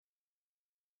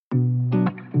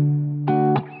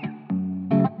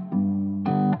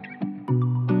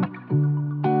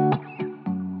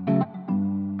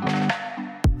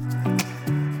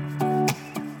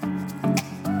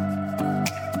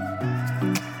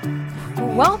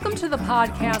Welcome to the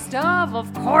podcast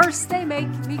of Course They Make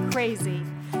Me Crazy.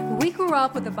 We grew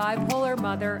up with a bipolar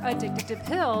mother addicted to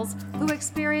pills who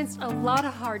experienced a lot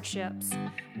of hardships.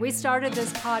 We started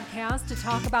this podcast to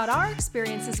talk about our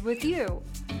experiences with you.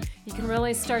 You can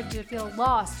really start to feel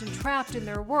lost and trapped in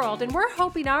their world, and we're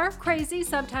hoping our crazy,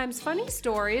 sometimes funny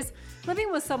stories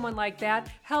living with someone like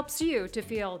that helps you to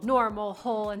feel normal,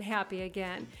 whole, and happy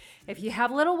again. If you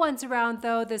have little ones around,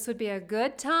 though, this would be a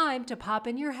good time to pop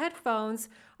in your headphones.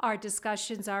 Our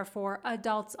discussions are for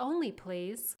adults only,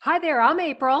 please. Hi there, I'm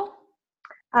April.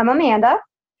 I'm Amanda.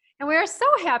 And we are so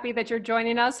happy that you're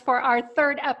joining us for our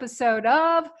third episode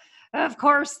of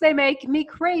Course They Make Me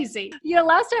Crazy. You know,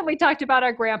 last time we talked about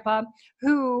our grandpa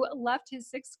who left his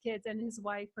 6 kids and his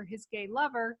wife for his gay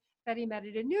lover that he met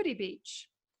at a nudie beach.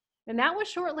 And that was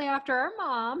shortly after our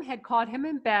mom had caught him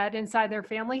in bed inside their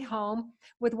family home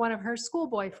with one of her school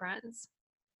boyfriends.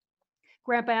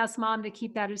 Grandpa asked Mom to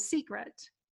keep that a secret,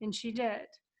 and she did.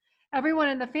 Everyone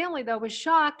in the family, though, was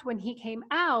shocked when he came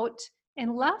out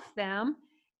and left them.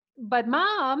 But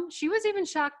Mom, she was even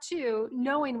shocked too,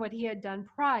 knowing what he had done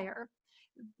prior.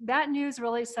 That news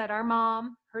really set our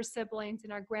mom, her siblings,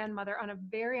 and our grandmother on a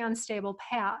very unstable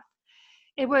path.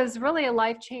 It was really a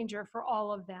life changer for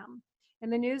all of them.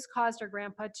 And the news caused our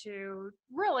grandpa to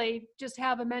really just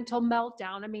have a mental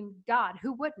meltdown. I mean, God,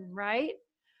 who wouldn't, right?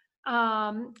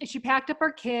 She packed up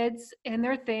her kids and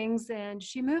their things, and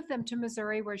she moved them to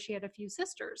Missouri, where she had a few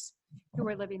sisters who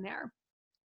were living there.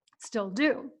 Still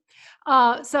do.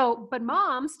 But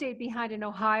Mom stayed behind in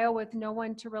Ohio with no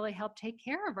one to really help take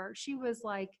care of her. She was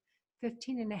like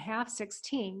 15 and a half,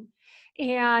 16.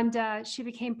 And she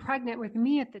became pregnant with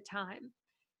me at the time.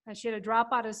 She had to drop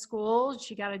out of school.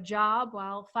 She got a job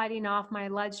while fighting off my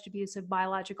alleged abusive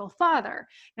biological father.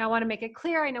 Now, I want to make it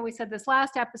clear. I know we said this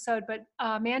last episode, but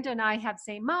Amanda and I have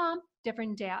same mom,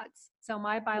 different dads. So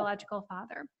my biological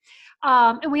father.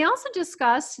 And we also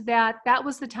discussed that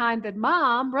was the time that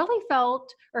Mom really found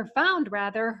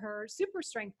her super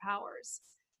strength powers.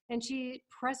 And she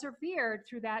persevered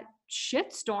through that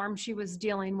shitstorm she was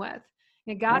dealing with.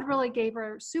 And God really gave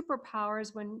her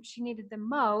superpowers when she needed them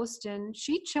most. And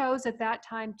she chose at that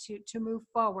time to move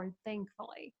forward,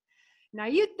 thankfully. Now,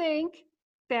 you'd think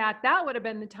that would have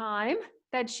been the time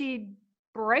that she'd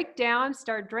break down,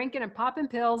 start drinking and popping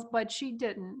pills, but she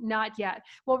didn't, not yet.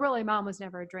 Well, really, Mom was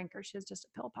never a drinker. She was just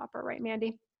a pill popper, right,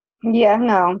 Mandy? Yeah,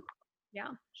 no. Yeah.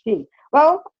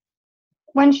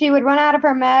 When she would run out of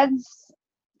her meds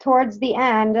towards the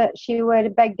end, she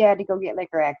would beg Dad to go get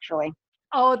liquor, actually.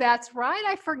 Oh, that's right.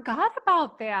 I forgot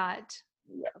about that.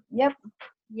 Yep.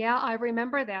 Yeah, I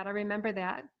remember that.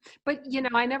 But,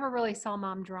 I never really saw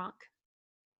Mom drunk.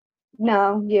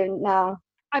 No.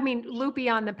 I mean, loopy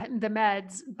on the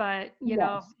meds, but,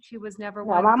 she was never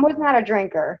one. No, Mom was not a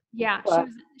drinker. Yeah,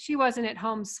 she wasn't at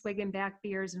home swigging back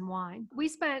beers and wine. We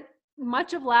spent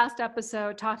much of last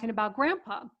episode talking about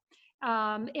Grandpa.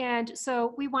 And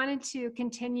so we wanted to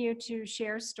continue to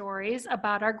share stories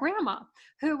about our grandma,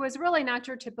 who was really not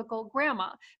your typical grandma,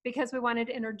 because we wanted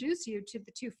to introduce you to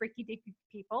the 2 freaky deaky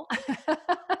people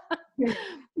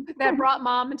that brought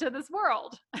Mom into this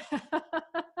world.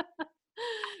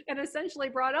 And essentially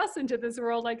brought us into this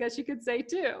world, I guess you could say,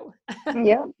 too.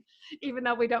 Yep. Even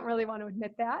though we don't really want to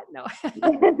admit that. No.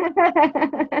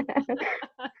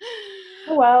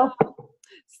 Well.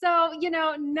 So,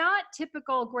 not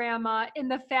typical grandma in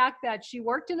the fact that she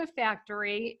worked in a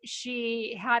factory.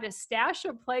 She had a stash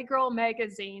of Playgirl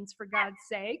magazines, for God's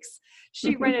sakes.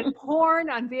 She rented porn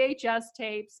on VHS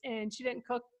tapes, and she didn't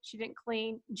cook, she didn't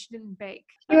clean, and she didn't bake.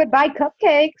 She would buy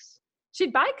cupcakes.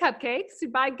 She'd buy cupcakes.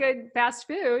 She'd buy good fast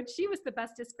food. She was the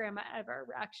bestest grandma ever,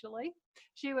 actually.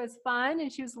 She was fun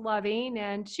and she was loving,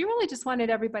 and she really just wanted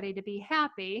everybody to be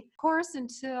happy. Of course,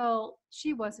 until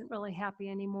she wasn't really happy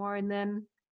anymore, and then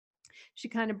she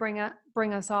kind of bring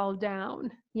us all down.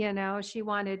 She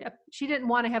didn't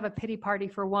want to have a pity party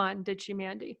for one, did she,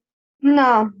 Mandy?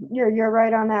 No, you're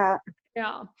right on that.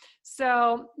 Yeah.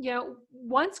 So,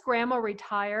 once Grandma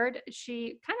retired,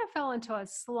 she kind of fell into a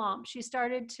slump. She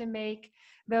started to make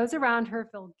those around her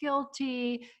feel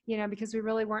guilty, because we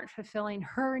really weren't fulfilling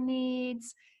her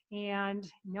needs. And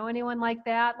anyone like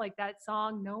that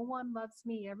song, "No One Loves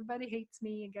Me, Everybody Hates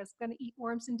Me, I guess I'm gonna eat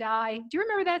worms and die." Do you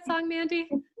remember that song, Mandy?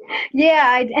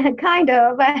 Yeah, I kind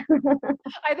of. I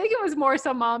think it was more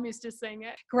so Mom used to sing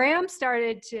it. Graham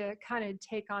started to kind of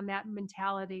take on that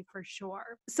mentality for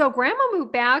sure. So Grandma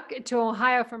moved back to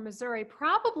Ohio from Missouri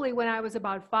probably when I was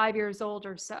about 5 years old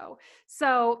or so.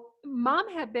 So Mom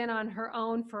had been on her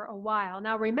own for a while.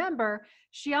 Now remember,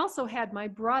 she also had my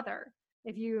brother.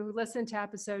 if you listen to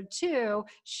episode 2,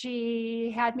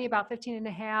 she had me about 15 and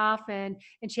a half, and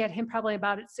she had him probably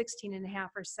about at 16 and a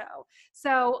half or so.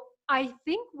 So I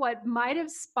think what might have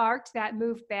sparked that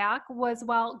move back was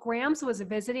while Grams was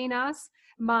visiting us,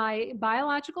 my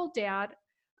biological dad,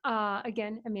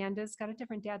 again, Amanda's got a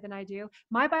different dad than I do.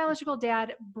 My biological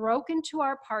dad broke into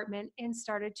our apartment and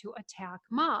started to attack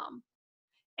Mom.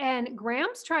 And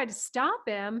Grams tried to stop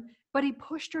him, but he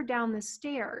pushed her down the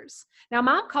stairs. Now,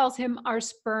 Mom calls him our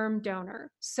sperm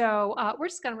donor. So we're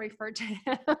just going to refer to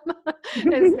him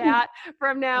as that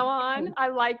from now on. I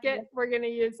like it. We're going to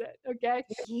use it. Okay.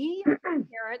 He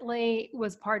apparently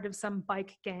was part of some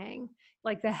bike gang,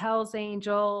 like the Hells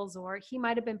Angels, or he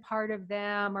might have been part of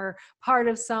them, or part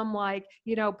of some, like,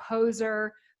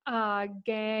 poser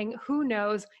gang. Who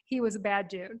knows? He was a bad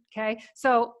dude. Okay.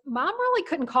 So Mom really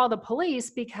couldn't call the police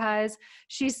because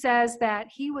she says that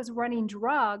he was running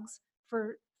drugs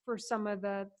for some of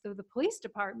the police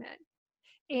department.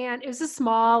 And it was a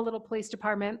small little police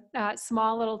department,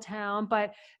 small little town.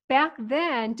 But back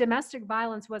then, domestic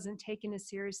violence wasn't taken as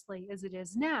seriously as it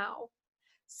is now.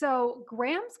 So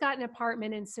Grams got an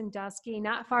apartment in Sandusky,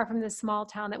 not far from the small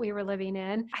town that we were living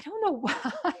in. I don't know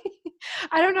why.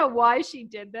 I don't know why she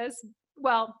did this.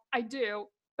 Well, I do,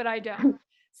 but I don't.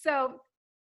 So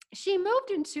she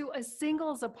moved into a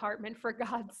singles apartment, for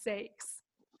God's sakes.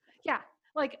 Yeah,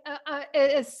 like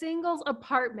a singles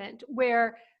apartment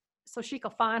where, so she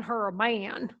could find her a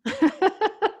man.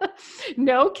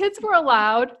 No kids were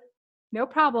allowed. No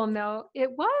problem, though.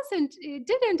 It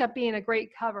did end up being a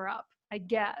great cover up, I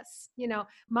guess.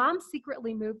 Mom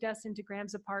secretly moved us into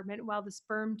Graham's apartment while the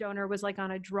sperm donor was like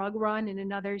on a drug run in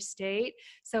another state.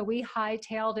 So we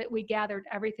hightailed it. We gathered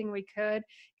everything we could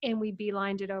and we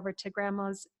beelined it over to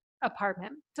Grandma's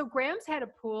apartment. So Grams had a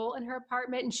pool in her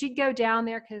apartment, and she'd go down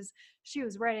there because she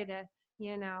was ready to,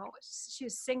 she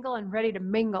was single and ready to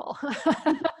mingle.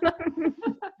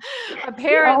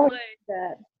 Apparently.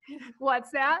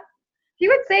 What's that? She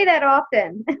would say that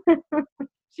often.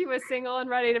 She was single and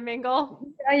ready to mingle?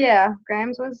 Oh, yeah.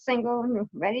 Grams was single and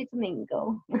ready to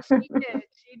mingle.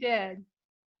 She did.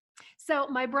 So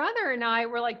my brother and I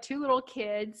were like two little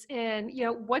kids. And,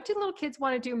 what do little kids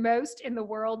want to do most in the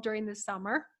world during the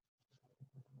summer?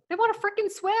 They want to freaking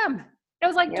swim. It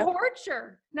was like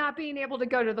torture not being able to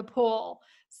go to the pool.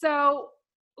 So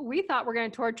we thought we're going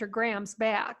to torture Grams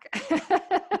back.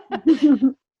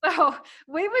 So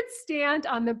we would stand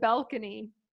on the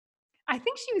balcony. I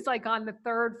think she was like on the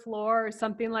 3rd floor or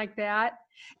something like that.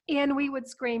 And we would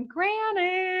scream,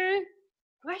 "Granny,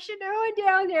 what you doing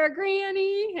down there,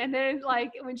 Granny?" And then,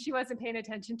 like, when she wasn't paying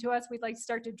attention to us, we'd like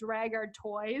start to drag our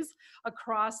toys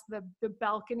across the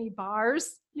balcony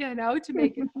bars, to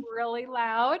make it really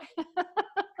loud.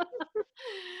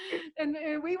 And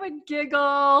we would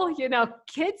giggle.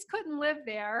 Kids couldn't live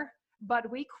there.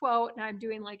 But we quote, and I'm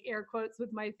doing like air quotes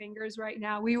with my fingers right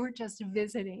now, we were just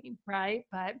visiting, right?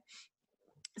 But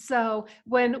so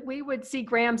when we would see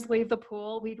Grams leave the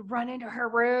pool, we'd run into her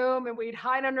room and we'd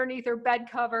hide underneath her bed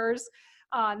covers.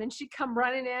 And then she'd come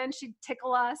running in, she'd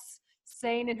tickle us,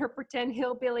 saying in her pretend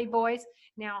hillbilly voice,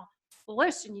 "Now,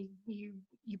 listen, you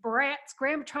brats,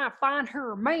 Grams trying to find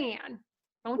her a man.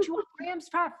 Don't you want Grams to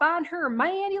try to find her a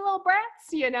man, you little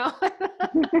brats?"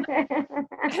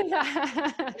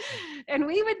 And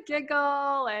we would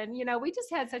giggle, and we just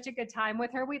had such a good time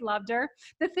with her. We loved her.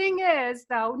 The thing is,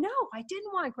 though, no, I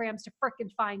didn't want Grams to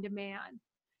frickin' find a man.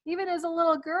 Even as a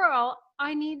little girl,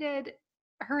 I needed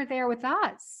her there with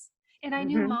us, and I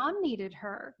knew Mom needed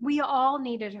her. We all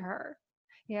needed her.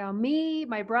 Me,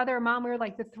 my brother, Mom, we were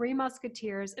like the 3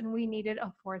 musketeers, and we needed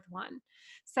a 4th one.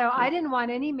 So I didn't want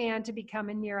any man to be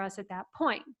coming near us at that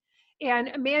point.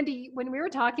 And Mandy, when we were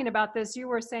talking about this, you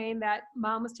were saying that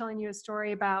Mom was telling you a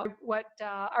story about what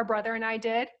our brother and I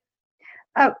did.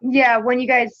 Oh, yeah. When you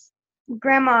guys,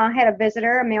 Grandma had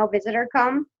a male visitor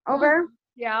come over.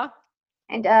 Yeah.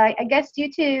 And I guess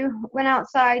you two went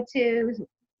outside to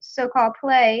so-called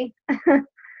play.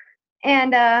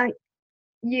 And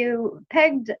you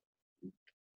pegged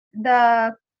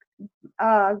the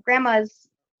Grandma's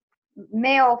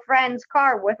male friend's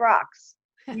car with rocks.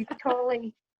 You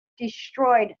totally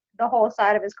destroyed the whole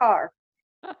side of his car.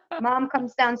 Mom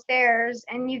comes downstairs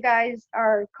and you guys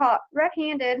are caught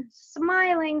red-handed,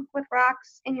 smiling with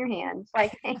rocks in your hands,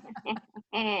 like,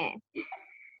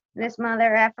 this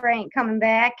mother effer ain't coming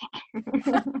back.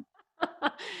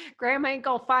 Grandma ain't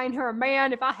gonna find her a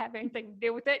man if I have anything to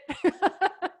do with it.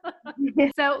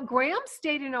 So Graham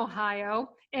stayed in Ohio,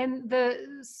 and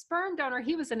the sperm donor,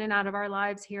 he was in and out of our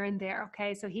lives here and there.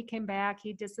 Okay. So he came back,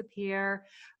 he'd disappear.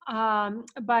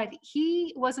 But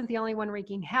he wasn't the only one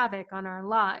wreaking havoc on our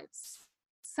lives.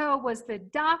 so was the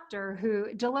doctor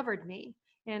who delivered me.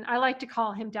 And I like to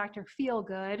call him Dr.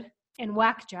 Feelgood and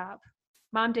Whack Job.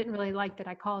 Mom didn't really like that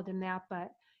I called him that,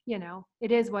 but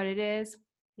it is what it is,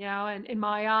 and in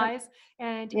my eyes.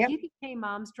 And Yep. he became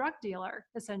Mom's drug dealer,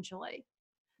 essentially.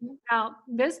 Now,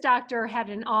 this doctor had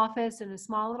an office in a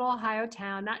small little Ohio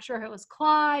town. Not sure if it was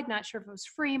Clyde, not sure if it was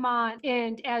Fremont.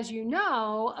 And as you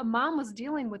know, Mom was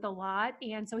dealing with a lot.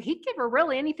 And so he'd give her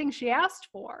really anything she asked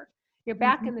for.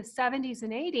 Back in the 70s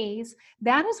and 80s,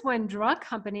 that is when drug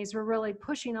companies were really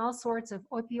pushing all sorts of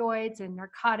opioids and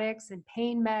narcotics and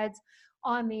pain meds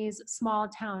on these small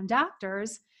town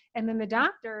doctors. And then the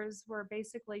doctors were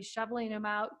basically shoveling them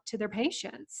out to their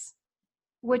patients,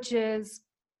 which is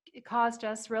it caused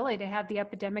us really to have the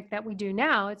epidemic that we do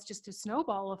now. It's just a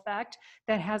snowball effect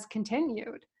that has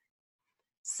continued.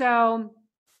 So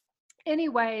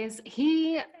anyways,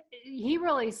 he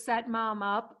really set Mom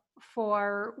up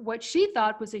for what she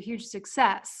thought was a huge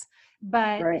success,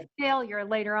 but Right. failure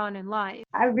later on in life.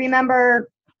 I remember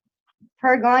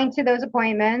her going to those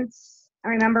appointments. I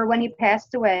remember when he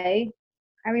passed away.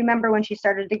 I remember when she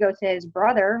started to go to his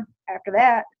brother after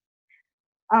that.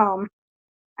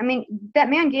 I mean,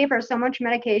 that man gave her so much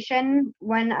medication.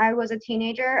 When I was a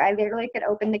teenager, I literally could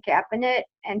open the cabinet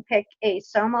and pick a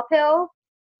Soma pill,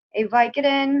 a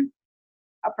Vicodin,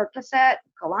 a Percocet,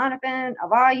 Klonopin, a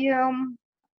Valium,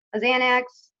 a Xanax.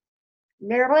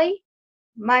 Literally,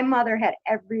 my mother had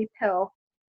every pill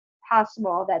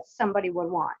possible that somebody would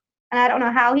want. And I don't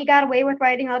know how he got away with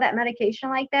writing all that medication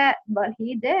like that, but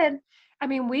he did. I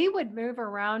mean, we would move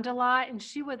around a lot, and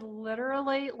she would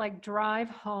literally drive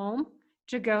home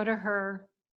to go to her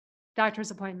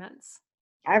doctor's appointments.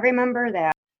 I remember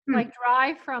that.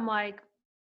 Drive from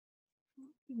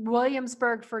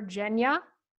Williamsburg, Virginia,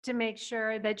 to make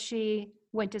sure that she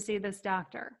went to see this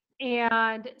doctor.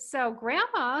 And so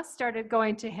Grandma started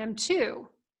going to him too.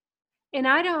 And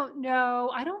I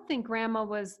don't think Grandma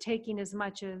was taking as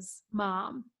much as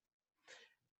Mom,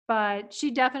 but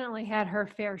she definitely had her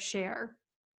fair share.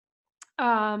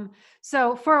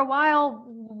 So for a while,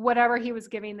 whatever he was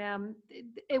giving them,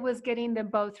 it was getting them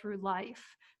both through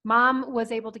life. Mom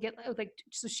was able to get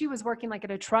so she was working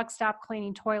at a truck stop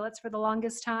cleaning toilets for the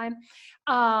longest time.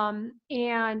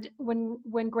 And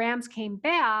when Grams came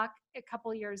back a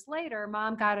couple years later,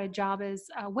 Mom got a job as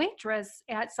a waitress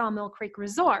at Sawmill Creek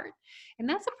Resort. And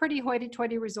that's a pretty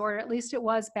hoity-toity resort, at least it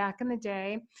was back in the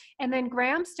day. And then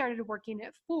Grams started working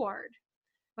at Ford.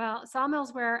 Well,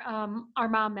 Sawmill's where our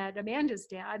mom met Amanda's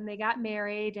dad, and they got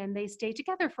married, and they stayed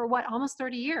together for almost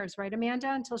 30 years, right,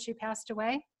 Amanda, until she passed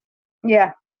away?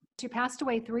 Yeah. She passed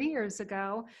away 3 years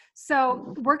ago.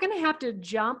 So we're going to have to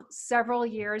jump several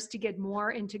years to get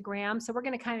more into Graham. So we're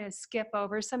going to kind of skip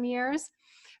over some years.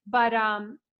 But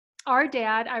our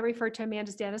dad, I refer to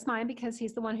Amanda's dad as mine because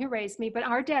he's the one who raised me, but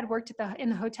our dad worked in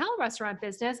the hotel restaurant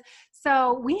business.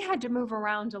 So we had to move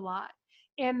around a lot.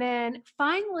 And then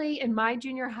finally in my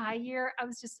junior high year, I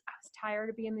was tired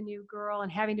of being the new girl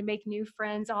and having to make new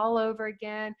friends all over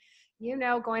again.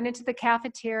 Going into the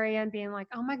cafeteria and being like,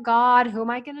 oh my God, who am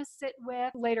I going to sit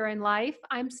with later in life?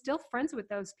 I'm still friends with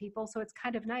those people. So it's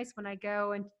kind of nice when I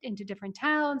go into different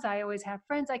towns. I always have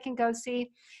friends I can go see,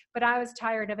 but I was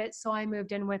tired of it. So I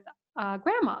moved in with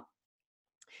Grandma.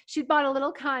 She'd bought a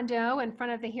little condo in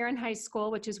front of the Huron High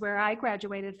School, which is where I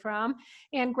graduated from.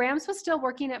 And Grams was still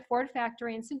working at Ford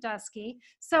Factory in Sandusky.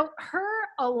 So her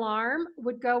alarm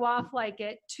would go off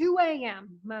at 2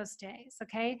 a.m. most days,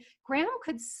 okay? Graham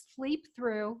could sleep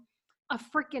through a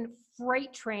freaking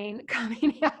freight train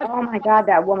coming out. Oh my God,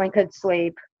 that woman could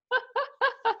sleep.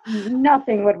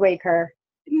 Nothing would wake her.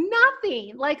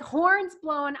 Nothing, horns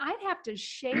blowing. I'd have to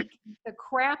shake the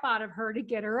crap out of her to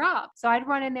get her up. So I'd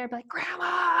run in there and be like,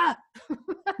 Grandma,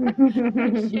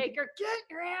 shake her, get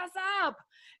your ass up.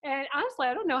 And honestly,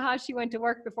 I don't know how she went to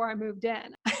work before I moved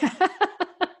in.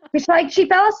 It's she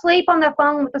fell asleep on the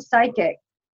phone with a psychic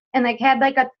and had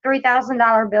a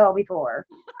 $3,000 bill before.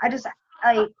 Are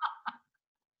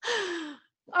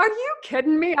you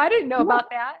kidding me? I didn't know about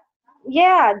that.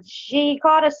 Yeah, she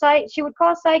would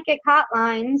call psychic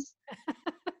hotlines.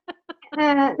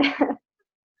 And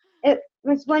it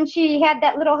was when she had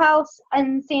that little house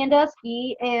in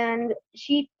Sandusky, and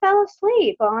she fell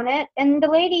asleep on it, and the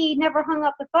lady never hung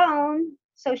up the phone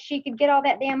so she could get all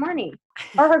that damn money.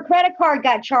 Or her credit card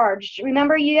got charged.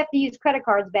 Remember, you have to use credit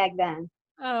cards back then.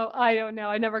 Oh, I don't know.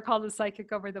 I never called a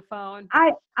psychic over the phone.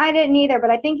 I didn't either, but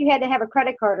I think you had to have a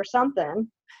credit card or something.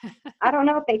 I don't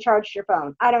know if they charged your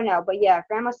phone. I don't know, but yeah,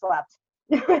 Grandma slept.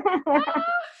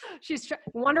 She's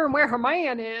wondering where her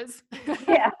man is.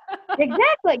 Yeah,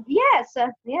 exactly. Yes,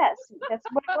 yes, that's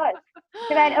what it was.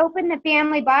 Because I'd open the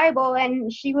family Bible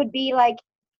and she would be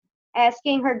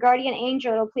asking her guardian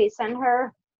angel to please send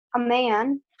her a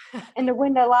man and to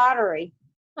win the lottery.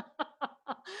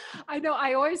 I know.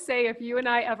 I always say if you and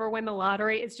I ever win the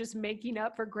lottery, it's just making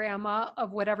up for grandma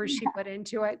of whatever she put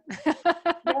into it.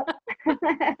 Yep.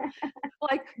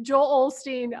 Like Joel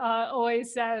Olstein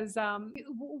always says,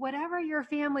 whatever your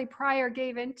family prior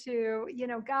gave into,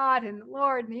 God and the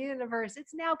Lord and the universe,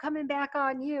 it's now coming back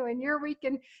on you and you're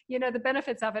reaping, the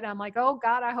benefits of it. I'm like, oh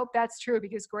God, I hope that's true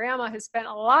because grandma has spent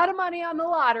a lot of money on the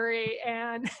lottery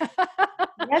and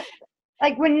Yes.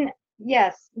 Like when,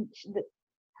 yes,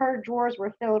 her drawers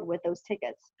were filled with those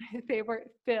tickets. they were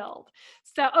filled.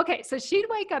 So, okay. So she'd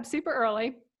wake up super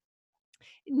early.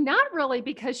 Not really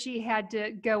because she had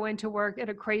to go into work at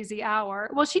a crazy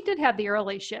hour. Well, she did have the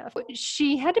early shift.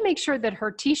 She had to make sure that her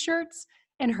t-shirts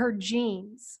and her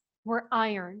jeans were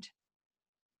ironed.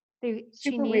 She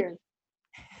Super need weird.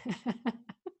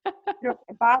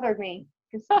 It bothered me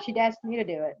because she'd asked me to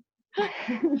do it.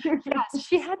 Yes,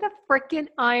 she had to freaking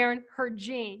iron her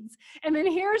jeans. And then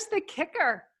here's the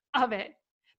kicker of it.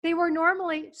 They were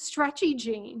normally stretchy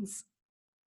jeans.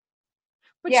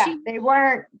 But Yeah, they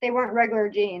weren't regular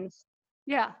jeans.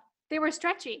 yeah, they were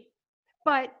stretchy,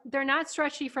 but they're not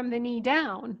stretchy from the knee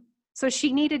down. So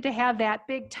she needed to have that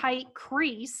big tight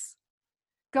crease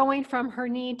going from her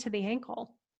knee to the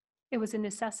ankle. It was a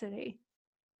necessity.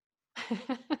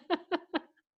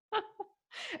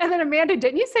 And then Amanda,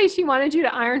 didn't you say she wanted you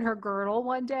to iron her girdle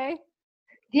one day?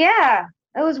 Yeah,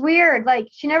 it was weird. Like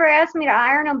she never asked me to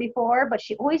iron them before, but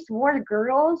she always wore the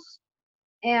girdles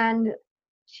and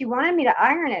she wanted me to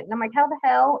iron it. And I'm like, how the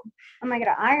hell am I going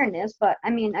to iron this? But I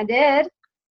mean, I did.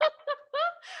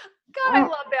 God, I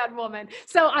love that woman.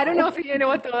 So I don't know if you know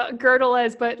what the girdle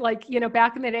is, but like,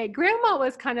 back in the day, grandma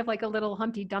was kind of like a little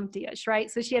Humpty Dumpty-ish,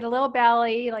 right? So she had a little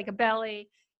belly, like a belly,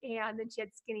 and then she had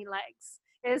skinny legs.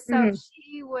 And so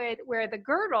she would wear the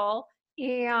girdle,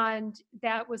 and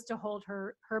that was to hold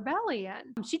her belly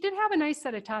in. She did have a nice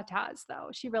set of tatas, though.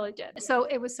 She really did. So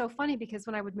it was so funny because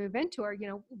when I would move into her,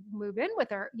 move in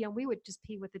with her, we would just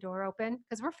pee with the door open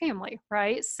because we're family,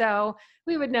 right? So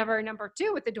we would never number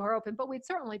two with the door open, but we'd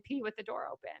certainly pee with the door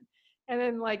open. And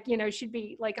then she'd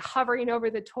be like hovering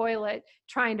over the toilet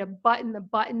trying to button the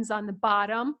buttons on the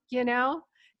bottom, and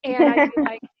I'd be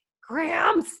like,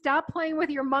 Graham, stop playing with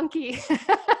your monkey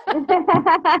in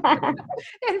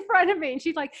front of me. And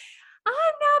she's like, I'm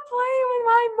not playing with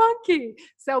my monkey.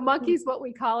 So monkey's what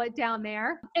we call it down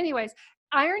there. Anyways,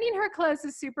 ironing her clothes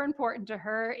is super important to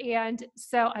her. And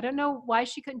so I don't know why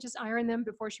she couldn't just iron them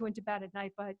before she went to bed at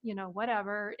night, but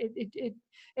whatever.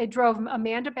 It drove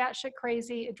Amanda batshit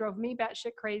crazy. It drove me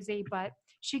batshit crazy, but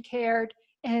she cared.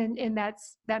 And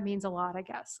that means a lot, I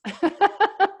guess.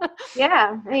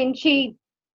 Yeah. I mean, she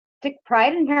took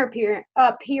pride in her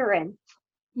appearance.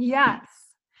 Yes,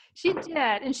 she did.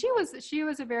 And she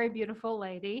was a very beautiful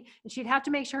lady. And she'd have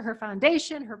to make sure her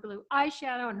foundation, her blue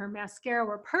eyeshadow, and her mascara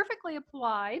were perfectly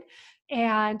applied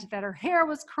and that her hair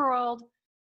was curled,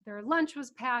 their lunch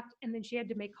was packed, and then she had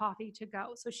to make coffee to go.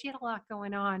 So she had a lot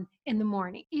going on in the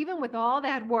morning. Even with all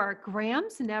that work,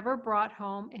 Grams never brought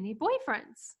home any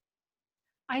boyfriends.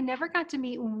 I never got to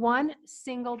meet one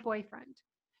single boyfriend.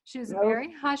 She was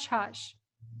very hush-hush.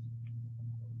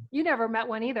 You never met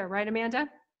one either, right, Amanda?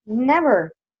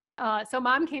 Never. So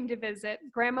mom came to visit.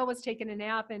 Grandma was taking a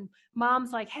nap, and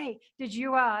mom's like, "Hey, did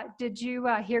you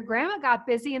hear Grandma got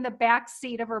busy in the back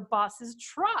seat of her boss's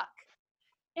truck?"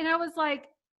 And I was like,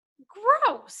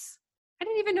 "Gross." I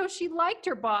didn't even know she liked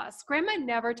her boss. Grandma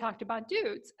never talked about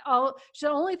dudes. The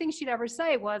only thing she'd ever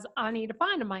say was, "I need to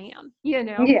find a man,"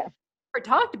 Yeah. Or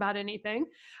talked about anything.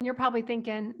 And you're probably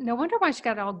thinking, no wonder why she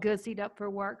got all gussied up for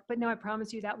work. But no, I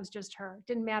promise you that was just her. It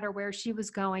didn't matter where she was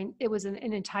going. It was an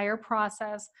entire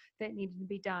process that needed to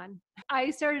be done.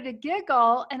 I started to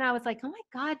giggle and I was like, oh my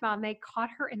God, Mom, they caught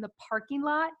her in the parking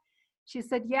lot. She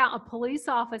said, yeah, a police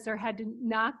officer had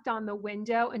knocked on the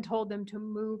window and told them to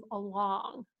move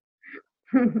along.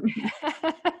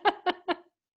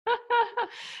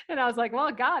 And I was like,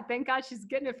 well, God, thank God she's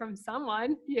getting it from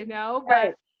someone,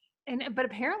 but Right. But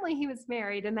apparently he was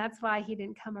married, and that's why he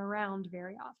didn't come around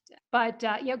very often. But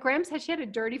Graham said she had a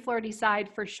dirty, flirty side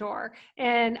for sure.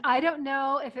 And I don't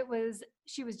know if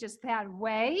she was just that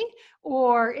way,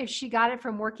 or if she got it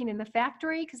from working in the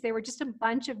factory, because they were just a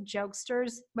bunch of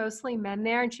jokesters, mostly men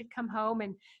there. And she'd come home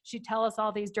and she'd tell us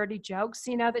all these dirty jokes,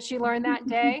 that she learned that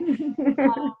day.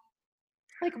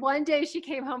 Like one day she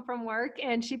came home from work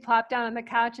and she plopped down on the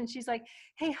couch and she's like,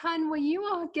 hey, hun, will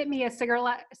you get me a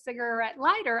cigarette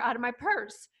lighter out of my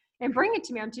purse and bring it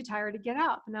to me? I'm too tired to get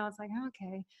up. And I was like,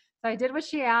 okay. So I did what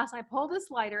she asked. I pulled this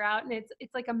lighter out and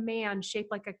it's like a man shaped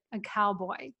like a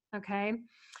cowboy. Okay.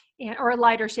 or a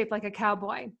lighter shaped like a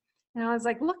cowboy. And I was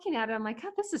like looking at it, I'm like,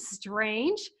 oh, this is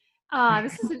strange.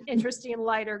 This is an interesting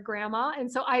lighter, Grandma.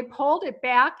 And so I pulled it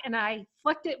back and I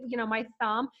flicked it, my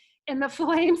thumb, and the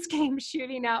flames came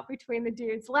shooting out between the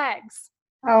dude's legs.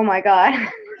 Oh my God.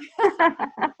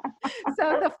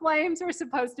 So the flames were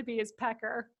supposed to be his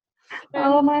pecker. And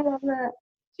Oh my God.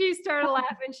 she started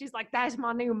laughing. She's like, that's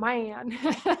my new man.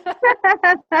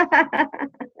 I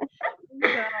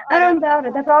don't doubt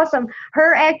it. That's awesome.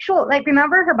 Her actual, like,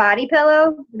 remember her body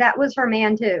pillow? That was her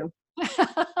man too.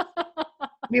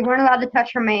 We weren't allowed to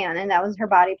touch her man, and that was her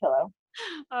body pillow.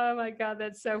 Oh my God,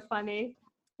 that's so funny.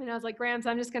 And I was like, Grams,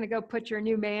 I'm just going to go put your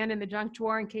new man in the junk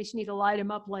drawer in case you need to light him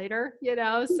up later,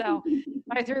 So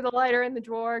I threw the lighter in the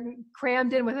drawer,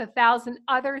 crammed in with 1,000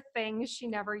 other things she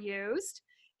never used.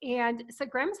 And so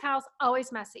Grandma's house,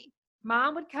 always messy.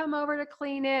 Mom would come over to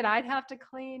clean it. I'd have to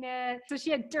clean it. So she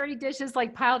had dirty dishes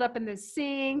like piled up in the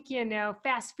sink,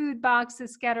 fast food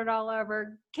boxes scattered all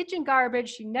over, kitchen garbage.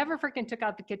 She never freaking took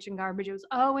out the kitchen garbage. It was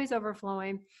always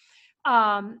overflowing.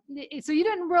 So you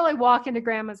didn't really walk into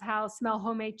Grandma's house, smell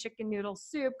homemade chicken noodle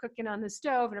soup cooking on the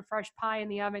stove and a fresh pie in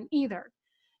the oven either.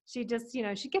 She just,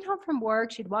 she'd get home from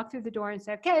work, she'd walk through the door and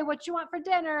say, okay, what you want for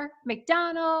dinner?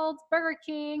 McDonald's, Burger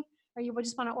King, or you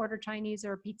just want to order Chinese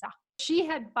or pizza. She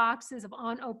had boxes of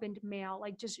unopened mail,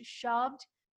 like just shoved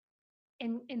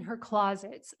in her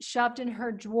closets, shoved in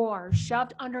her drawers,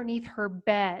 shoved underneath her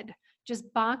bed,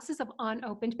 just boxes of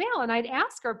unopened mail. And I'd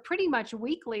ask her pretty much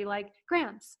weekly, like,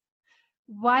 Grams,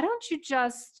 why don't you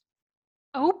just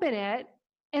open it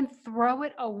and throw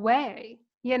it away?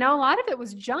 A lot of it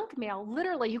was junk mail.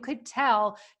 Literally, you could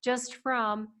tell just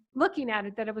from looking at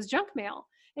it that it was junk mail.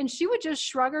 And she would just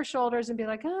shrug her shoulders and be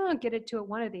like, oh, I'll get it to it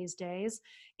one of these days.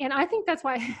 And I think that's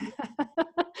why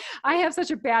I have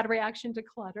such a bad reaction to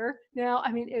clutter. Now,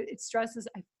 I mean, it stresses.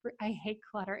 I hate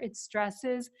clutter. It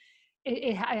stresses.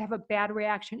 I have a bad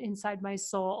reaction inside my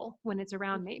soul when it's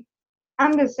around me.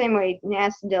 I'm the same way.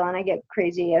 Ask Dylan. I get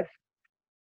crazy if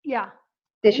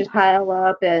dishes Yeah. pile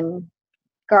up and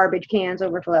garbage cans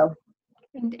overflow.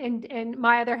 And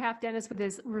my other half, Dennis, with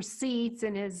his receipts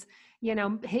and his,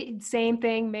 same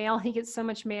thing, mail. He gets so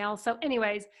much mail. So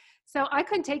anyways, so I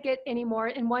couldn't take it anymore.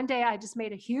 And one day I just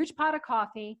made a huge pot of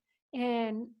coffee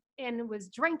and was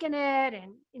drinking it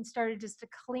and started just to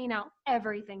clean out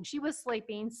everything. She was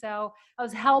sleeping, so I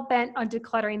was hell bent on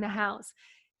decluttering the house.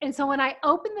 And so when I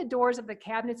opened the doors of the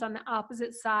cabinets on the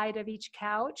opposite side of each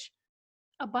couch,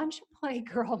 a bunch of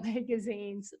Playgirl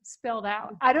magazines spilled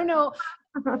out. I don't know.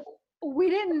 We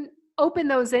didn't open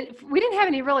those. We didn't have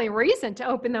any really reason to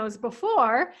open those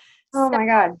before. Oh my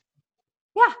God.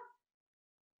 Yeah.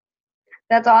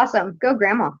 That's awesome. Go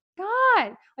Grandma.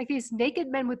 God, like these naked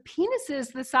men with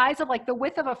penises the size of like the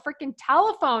width of a freaking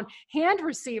telephone hand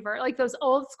receiver, like those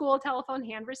old school telephone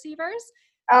hand receivers.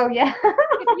 Oh yeah.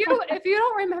 if you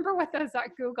don't remember what those are,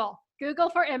 Google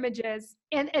for images.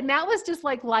 And that was just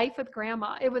like life with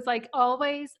Grandma. It was like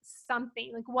always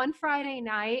something. Like one Friday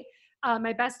night,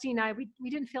 my bestie and I, we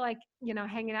didn't feel like,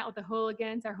 hanging out with the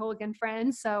hooligans, our hooligan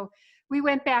friends. So we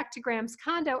went back to Graham's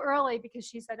condo early because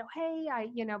she said, oh, hey,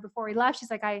 before we left,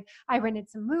 she's like, I rented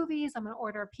some movies. I'm going to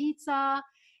order a pizza.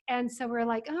 And so we were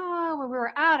like, oh, when we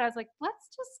were out, I was like, let's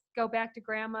just go back to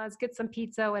Grandma's, get some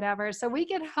pizza, whatever. So we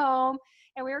get home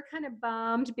and we were kind of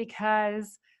bummed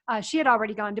because she had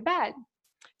already gone to bed.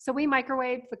 So we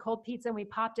microwaved the cold pizza and we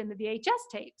popped in the VHS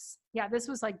tapes. Yeah, this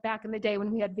was like back in the day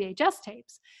when we had VHS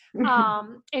tapes.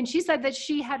 And she said that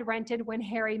she had rented When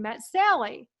Harry Met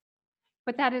Sally.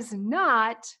 But that is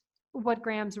not what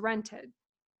Grams rented.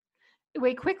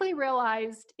 We quickly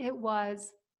realized it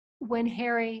was When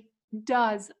Harry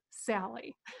Does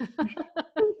Sally.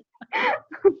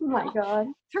 Oh my God.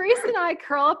 Teresa and I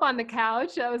curl up on the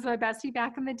couch. That was my bestie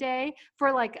back in the day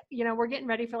for like, we're getting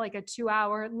ready for like a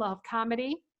 2-hour love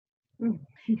comedy. And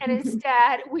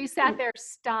instead we sat there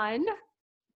stunned,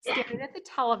 staring at the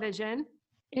television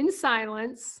in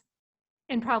silence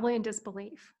and probably in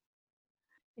disbelief.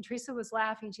 And Teresa was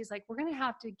laughing. She's like, we're going to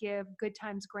have to give Good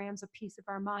Times Grams a piece of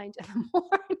our mind in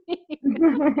the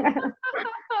morning.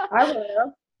 I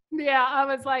will. Yeah, I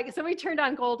was like, so we turned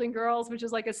on Golden Girls, which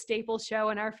is like a staple show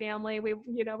in our family. We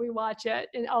watch it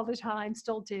all the time,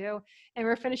 still do. And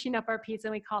we're finishing up our pizza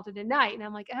and we called it a night. And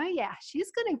I'm like, oh yeah,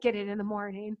 she's going to get it in the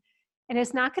morning. And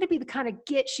it's not going to be the kind of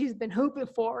get she's been hoping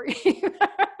for.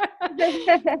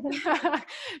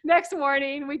 Next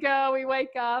morning we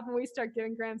wake up and we start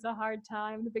giving Grams a hard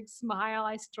time with a big smile.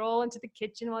 I stroll into the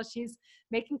kitchen while she's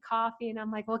making coffee and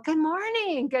I'm like, well, good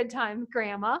morning, Good Time,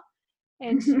 Grandma.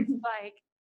 And she's like,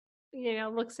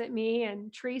 looks at me,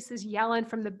 and Therese is yelling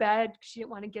from the bed. She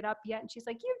didn't want to get up yet. And she's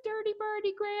like, "You dirty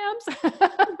birdie, Grams."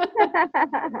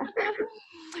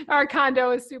 Our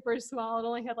condo is super small. It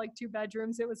only had like 2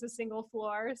 bedrooms. It was a single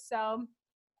floor. So,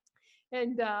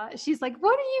 and she's like,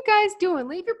 "What are you guys doing?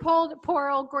 Leave your poor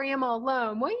old grandma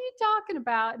alone. What are you talking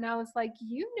about?" And I was like,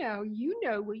 you know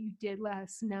what you did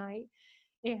last night.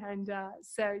 And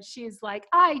so she's like,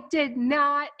 "I did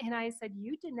not." And I said,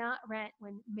 "You did not rent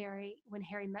when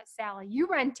Harry met Sally. You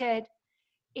rented."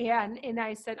 And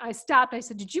I said, I stopped. I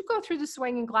said, "Did you go through the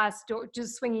swinging glass door,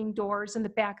 just swinging doors in the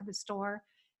back of the store?"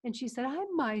 And she said, "I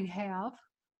might have.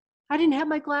 I didn't have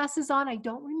my glasses on. I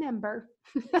don't remember."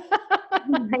 Oh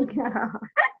my God.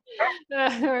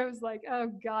 I was like, "Oh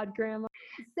God, Grandma."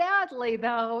 Sadly,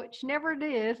 though, she never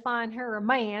did find her a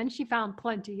man. She found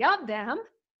plenty of them,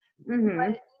 Mm-hmm.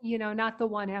 but not the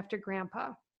one after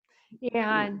Grandpa.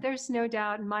 And there's no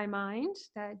doubt in my mind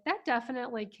that that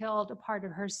definitely killed a part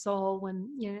of her soul when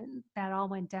that all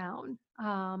went down.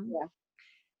 Yeah.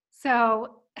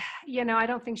 So, I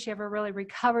don't think she ever really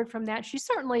recovered from that. She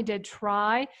certainly did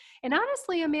try. And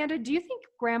honestly, Amanda, do you think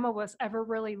Grandma was ever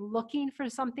really looking for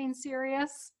something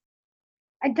serious?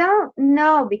 I don't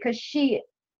know because she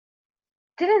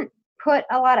didn't put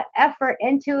a lot of effort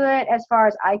into it as far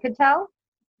as I could tell.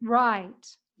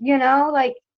 Right.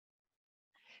 Like,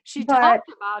 She but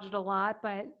talked about it a lot,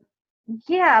 but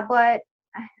yeah, but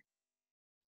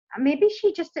maybe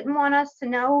she just didn't want us to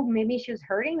know. Maybe she was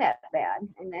hurting that bad,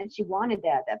 and then she wanted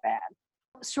that bad.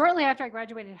 shortly after I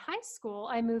graduated high school,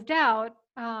 I moved out,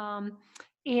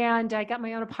 and I got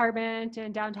my own apartment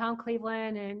in downtown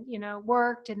Cleveland, and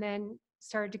worked, and then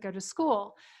started to go to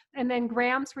school. And then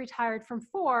Grams retired from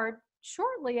Ford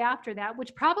shortly after that,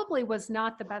 which probably was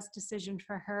not the best decision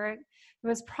for her. It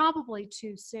was probably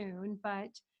too soon,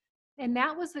 and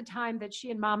that was the time that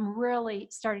she and Mom really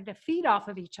started to feed off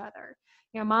of each other.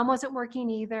 Mom wasn't working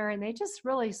either, and they just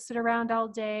really sit around all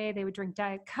day. They would drink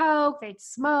Diet Coke, they'd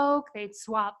smoke, they'd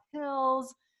swap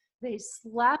pills, they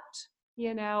slept,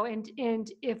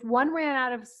 and if one ran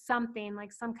out of something,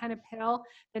 like some kind of pill,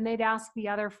 then they'd ask the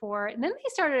other for it. And then they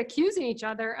started accusing each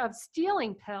other of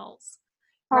stealing pills,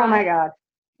 Oh my right? God,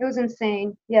 it was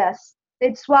insane. Yes,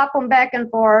 they'd swap them back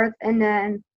and forth, and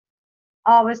then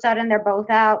all of a sudden they're both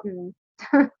out, and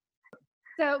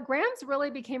So Grams really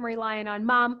became reliant on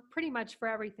Mom pretty much for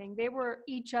everything. They were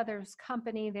each other's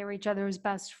company. They were each other's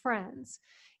best friends.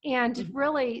 And it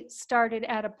really started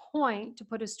at a point to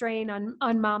put a strain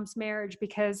on Mom's marriage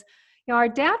because, our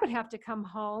dad would have to come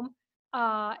home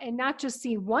and not just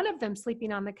see one of them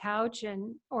sleeping on the couch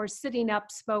or sitting up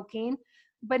smoking,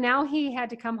 but now he had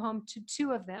to come home to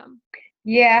 2 of them.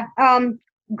 yeah.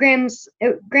 Grams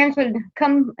would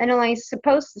come and only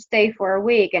supposed to stay for a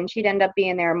week, and she'd end up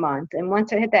being there a month. And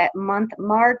once it hit that month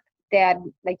mark, Dad,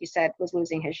 like you said, was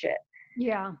losing his shit.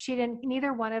 Yeah,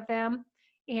 neither one of them.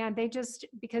 And they just,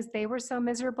 because they were so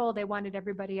miserable, they wanted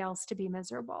everybody else to be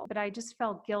miserable. But I just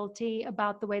felt guilty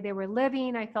about the way they were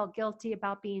living. I felt guilty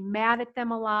about being mad at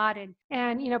them a lot.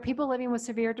 And people living with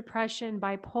severe depression,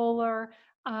 bipolar,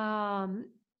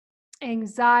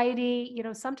 anxiety,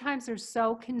 sometimes they're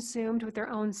so consumed with their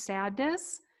own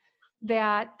sadness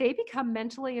that they become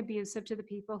mentally abusive to the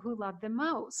people who love them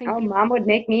most. Oh, Mom would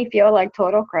make me feel like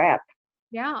total crap.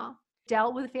 Yeah.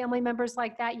 Dealt with family members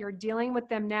like that. You're dealing with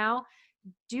them now.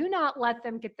 Do not let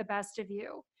them get the best of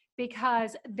you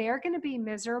because they're going to be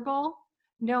miserable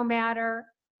no matter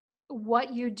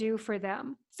what you do for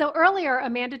them. So earlier,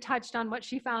 Amanda touched on what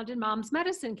she found in Mom's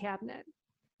medicine cabinet.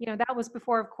 That was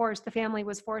before, of course, the family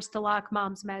was forced to lock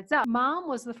Mom's meds up. Mom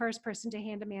was the first person to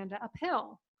hand Amanda a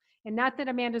pill. And not that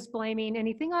Amanda's blaming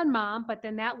anything on Mom, but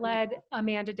then that led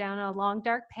Amanda down a long,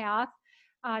 dark path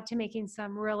to making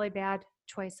some really bad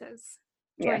choices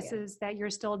Yeah. that you're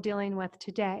still dealing with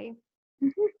today.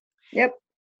 Mm-hmm. Yep.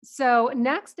 So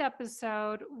next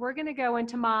episode, we're going to go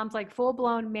into Mom's like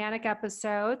full-blown manic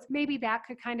episodes. Maybe that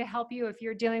could kind of help you if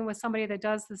you're dealing with somebody that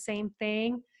does the same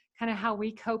thing, kind of how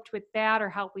we coped with that or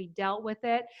how we dealt with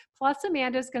it. Plus,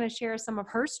 Amanda's going to share some of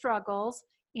her struggles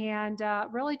and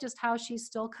really just how she's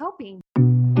still coping.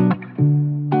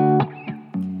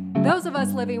 Those of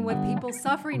us living with people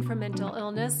suffering from mental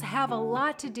illness have a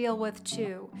lot to deal with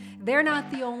too. They're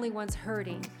not the only ones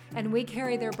hurting, and we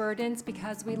carry their burdens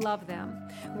because we love them.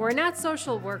 We're not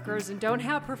social workers and don't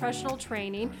have professional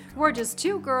training. We're just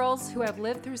 2 girls who have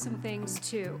lived through some things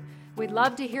too. We'd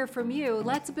love to hear from you.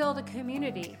 Let's build a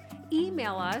community.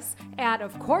 Email us at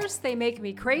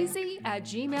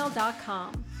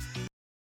ofcoursetheymакемecrazy@gmail.com.